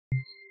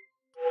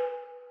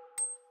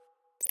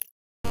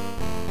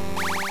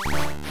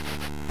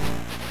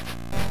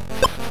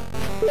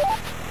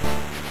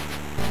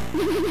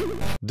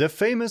The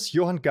famous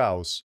Johann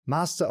Gauss,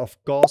 master of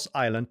Gauss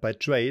Island by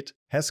trade,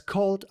 has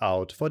called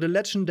out for the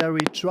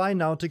legendary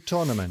trinautic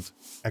tournament,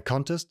 a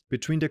contest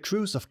between the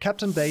crews of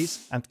Captain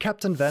BAYES and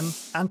Captain Van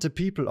and the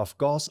people of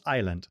Gauss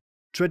Island.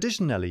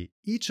 Traditionally,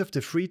 each of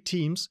the three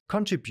teams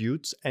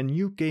contributes a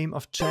new game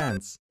of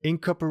chance,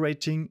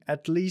 incorporating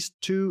at least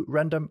 2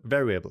 random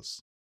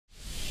variables.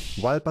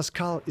 While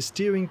Pascal is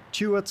steering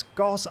towards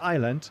Gauss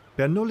Island,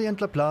 Bernoulli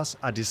and Laplace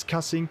are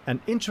discussing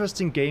an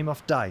interesting game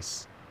of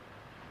dice.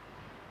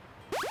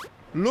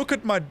 Look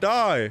at my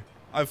die!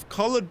 I've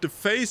colored the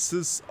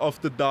faces of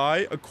the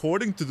die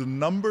according to the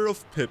number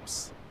of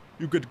pips.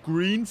 You get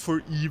green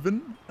for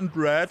even and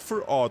red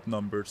for odd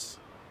numbers.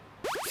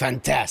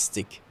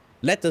 Fantastic!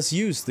 Let us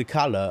use the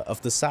color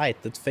of the side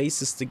that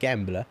faces the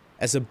gambler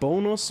as a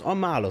bonus or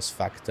malus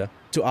factor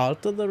to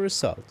alter the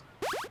result.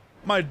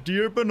 My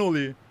dear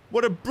Bernoulli,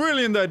 what a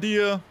brilliant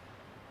idea!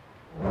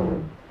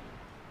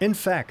 In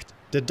fact,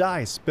 the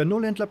dice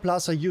Bernoulli and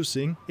Laplace are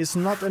using is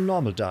not a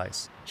normal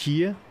dice.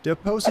 Here, the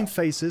opposing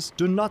faces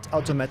do not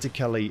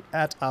automatically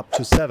add up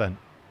to 7.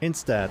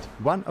 Instead,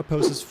 1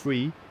 opposes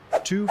 3,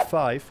 2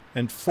 5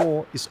 and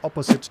 4 is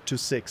opposite to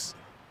 6.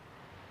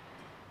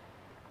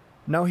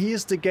 Now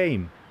here's the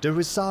game. The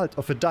result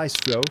of a dice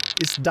throw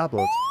is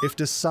doubled if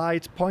the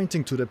side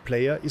pointing to the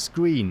player is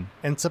green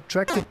and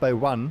subtracted by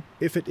 1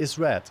 if it is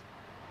red.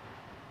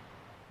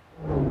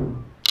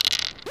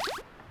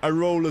 I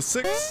roll a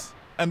 6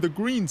 and the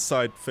green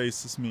side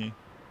faces me.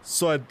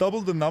 So I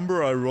double the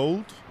number I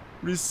rolled,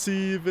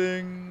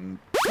 receiving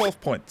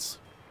 12 points.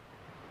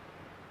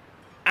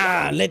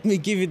 Let me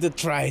give it a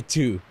try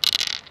too.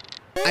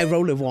 I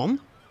roll a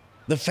 1.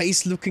 The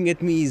face looking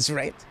at me is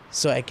red,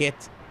 so I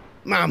get,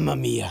 mamma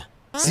mia,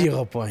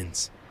 0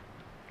 points.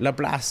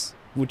 Laplace,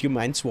 would you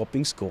mind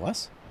swapping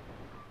scores?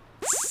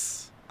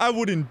 I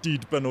would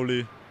indeed,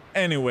 Bernoulli.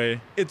 Anyway,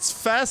 it's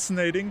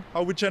fascinating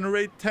how we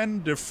generate 10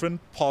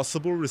 different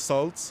possible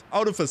results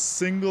out of a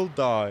single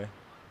die.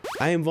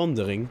 I am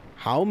wondering,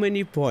 how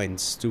many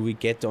points do we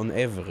get on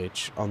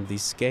average on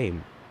this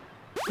game?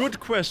 Good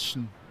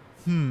question.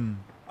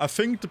 I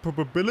think the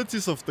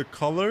probabilities of the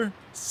color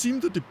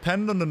seem to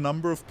depend on the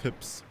number of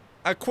pips.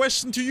 A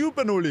question to you,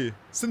 Bernoulli.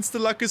 Since the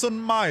luck is on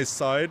my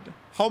side,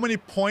 how many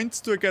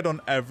points do I get on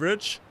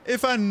average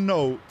if I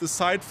know the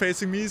side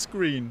facing me is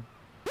green?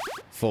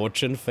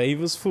 Fortune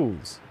favors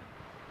fools.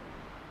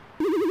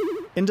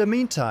 In the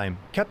meantime,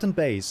 Captain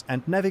BAYES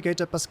and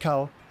Navigator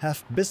Pascal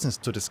have business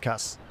to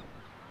discuss.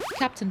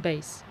 Captain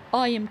BAYES,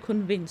 I am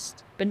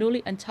convinced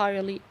Bernoulli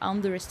entirely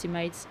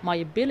underestimates my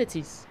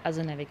abilities as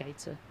a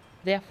navigator.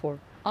 Therefore,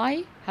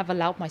 I have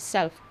allowed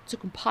myself to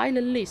compile a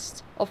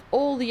list of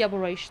all the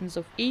aberrations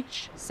of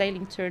each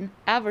sailing turn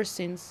ever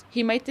since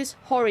he made this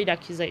horrid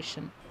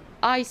accusation.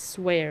 I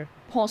swear,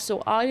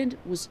 Ponceau Island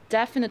was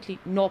definitely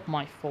not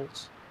my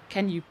fault.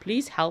 Can you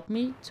please help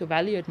me to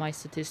evaluate my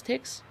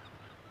statistics?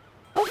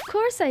 Of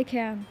course I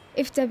can.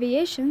 If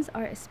deviations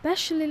are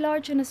especially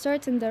large in a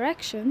certain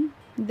direction,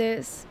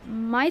 this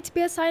might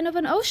be a sign of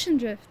an ocean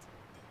drift.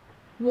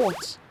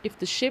 What if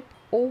the ship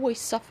always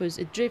suffers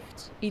a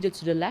drift either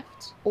to the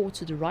left or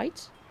to the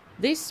right?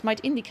 This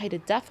might indicate a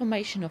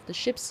deformation of the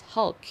ship's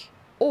hulk,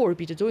 or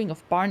be the doing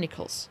of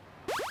barnacles.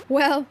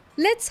 Well,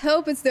 let's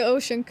hope it's the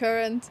ocean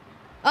current.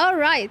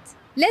 Alright,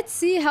 let's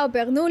see how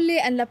Bernoulli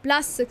and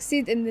Laplace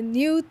succeed in the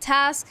new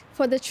task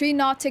for the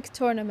trinautic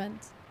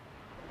tournament.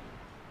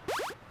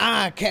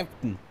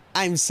 Captain,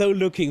 I'm so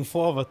looking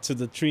forward to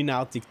the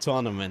trinautic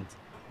tournament.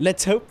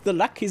 Let's hope the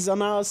luck is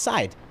on our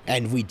side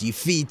and we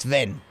defeat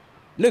Van.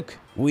 Look,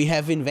 we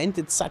have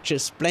invented such a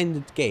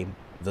splendid game,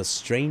 the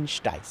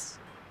strange dice.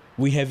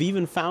 We have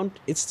even found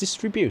its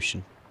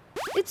distribution.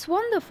 It's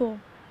wonderful.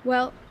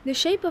 Well, the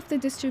shape of the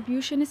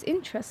distribution is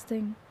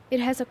interesting. It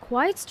has a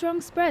quite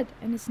strong spread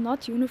and is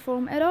not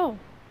uniform at all.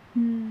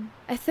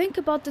 I think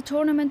about the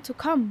tournament to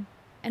come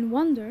and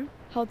wonder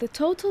how the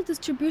total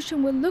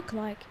distribution will look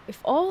like if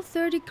all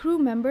 30 crew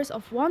members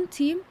of one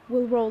team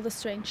will roll the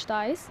strange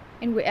dice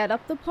and we add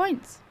up the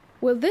points.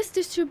 Will this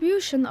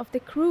distribution of the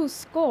crew's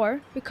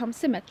score become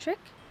symmetric?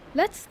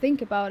 Let's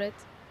think about it.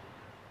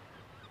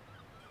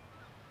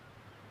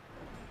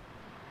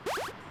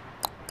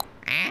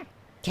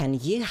 Can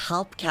you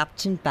help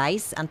Captain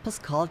BAYES and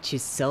Pascal to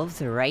solve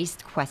the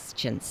raised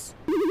questions?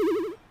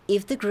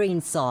 If the green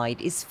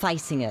side is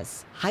facing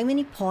us, how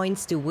many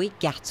points do we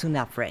get on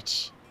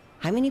average?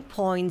 How many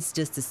points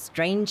does the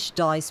strange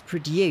dice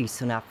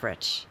produce on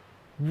average?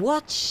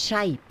 What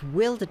shape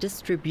will the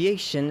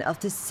distribution of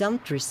the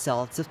summed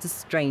results of the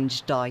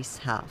strange dice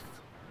have?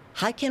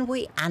 How can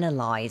we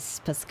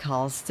analyze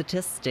Pascal's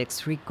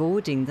statistics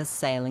regarding the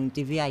sailing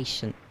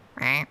deviation?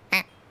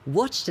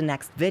 Watch the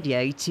next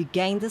video to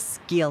gain the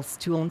skills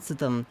to answer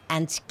them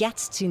and get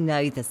to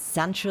know the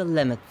central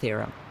limit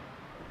theorem.